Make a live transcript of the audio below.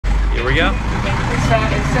Here we go.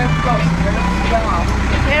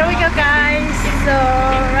 Here we go, guys. So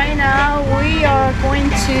right now we are going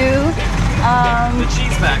to The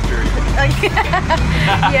cheese factory.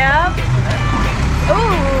 Yep.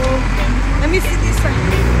 Oh, let me see this one.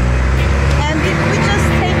 And we just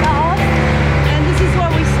take off, and this is where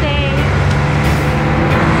we stay.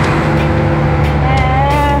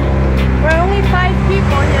 We're only 5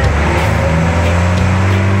 people here.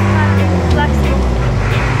 Flexible.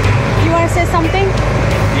 You want to say something?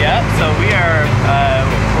 Yeah. So we're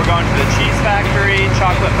going to the cheese factory,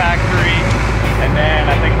 chocolate factory, and then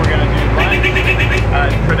I think we're gonna do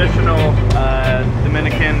lunch, traditional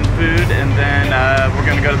Dominican food, and then we're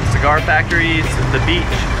gonna go to the cigar factories, the beach,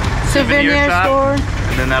 souvenir shop, store,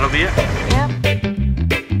 and then that'll be it. Yep.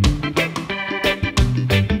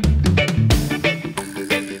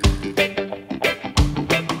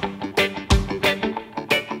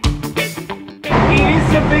 It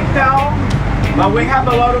is a big town, but we have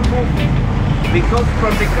a lot of movement because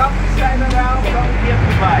from the countryside around come here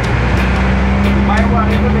to buy. To buy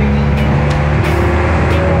whatever they need.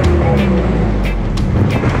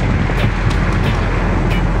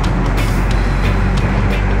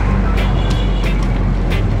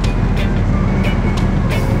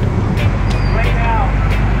 Right now,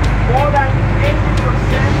 more than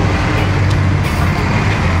 80%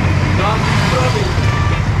 of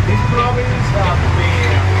this province of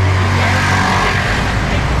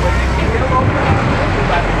when they get over,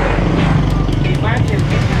 imagine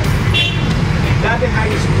that's the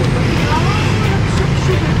high school.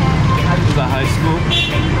 This is a high school.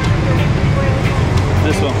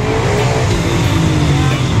 This one.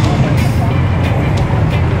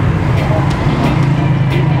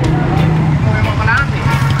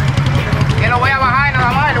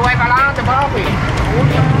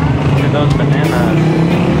 Look at those bananas.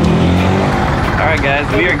 Alright guys,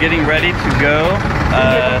 we are getting ready to go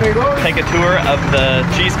take a tour of the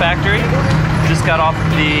cheese factory. Just got off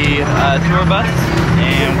the tour bus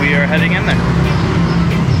and we are heading in there.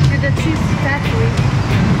 To the cheese factory.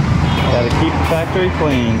 Gotta keep the factory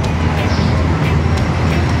clean.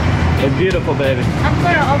 Look beautiful, baby. I'm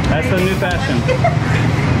gonna open That's the new fashion.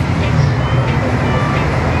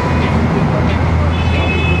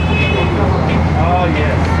 Oh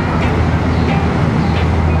yes.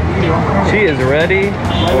 She is ready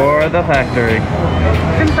for the factory.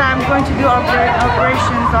 Since I'm going to do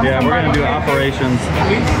operations on Yeah, we're going to do somebody. operations.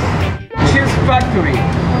 Cheese factory.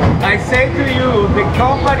 I say to you, the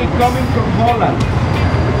company coming from Holland.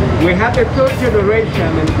 We have the 3rd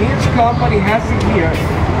generation, and this company has it here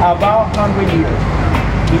about 100 years.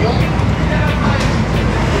 You know?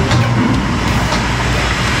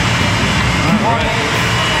 All right.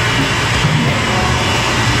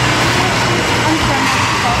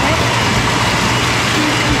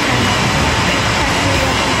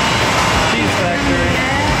 Cheese factory.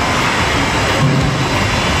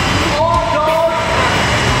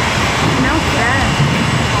 Smells bad.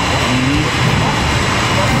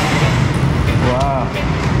 Wow.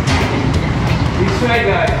 This way,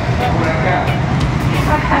 guys. Por acá.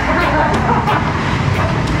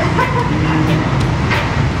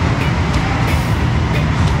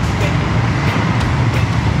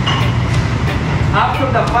 After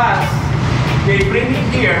the fast, they bring it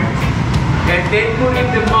here, and they put in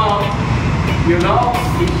the mug, you know,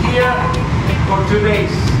 in here for 2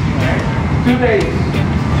 days. 2 days.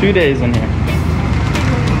 2 days in here.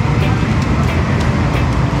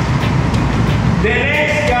 The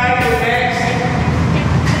next guy, the next.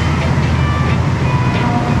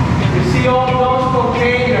 You see all those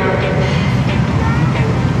containers?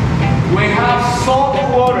 We have salt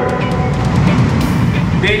water.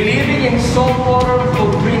 They're living in salt water for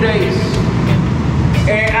 3 days.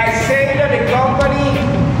 And I say that the company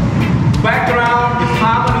background, the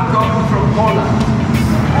family comes from Poland.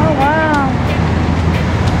 Oh wow.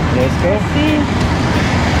 Let's go. See.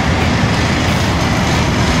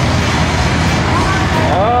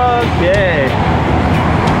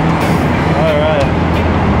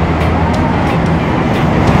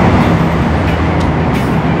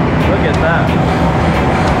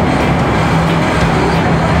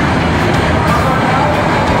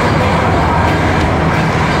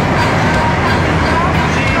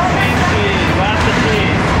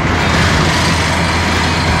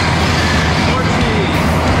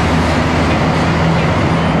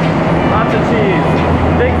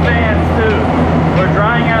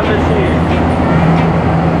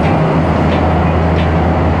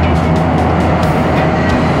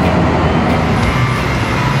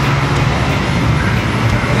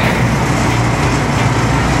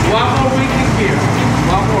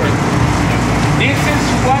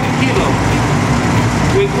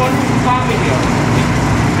 We call it familiar.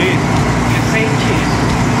 This, the same cheese,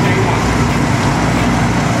 same one.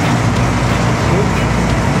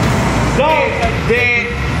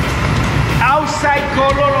 The outside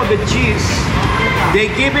color of the cheese,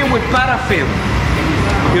 they give it with paraffin.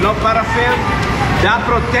 You know paraffin? That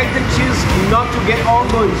protects the cheese not to get old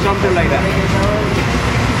or something like that.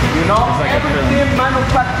 You know, everything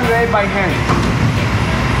manufactured by hand.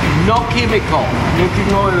 No chemical.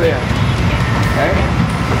 Nothing over there. Okay?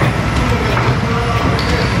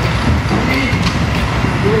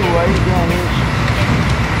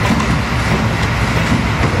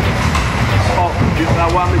 Oh, this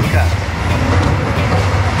agua mezcal.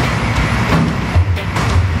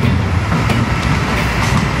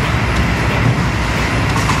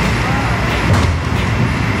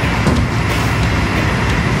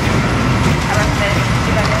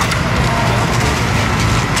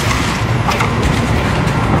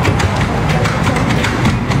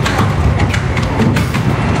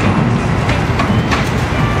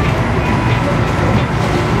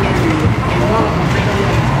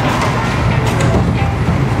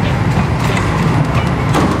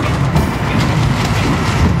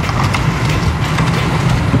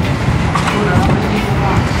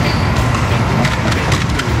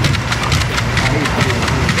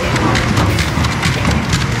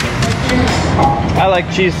 I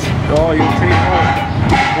like cheese. Oh, you take more.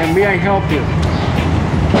 And me, I help you.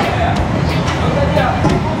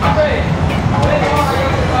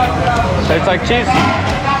 Tastes like cheese.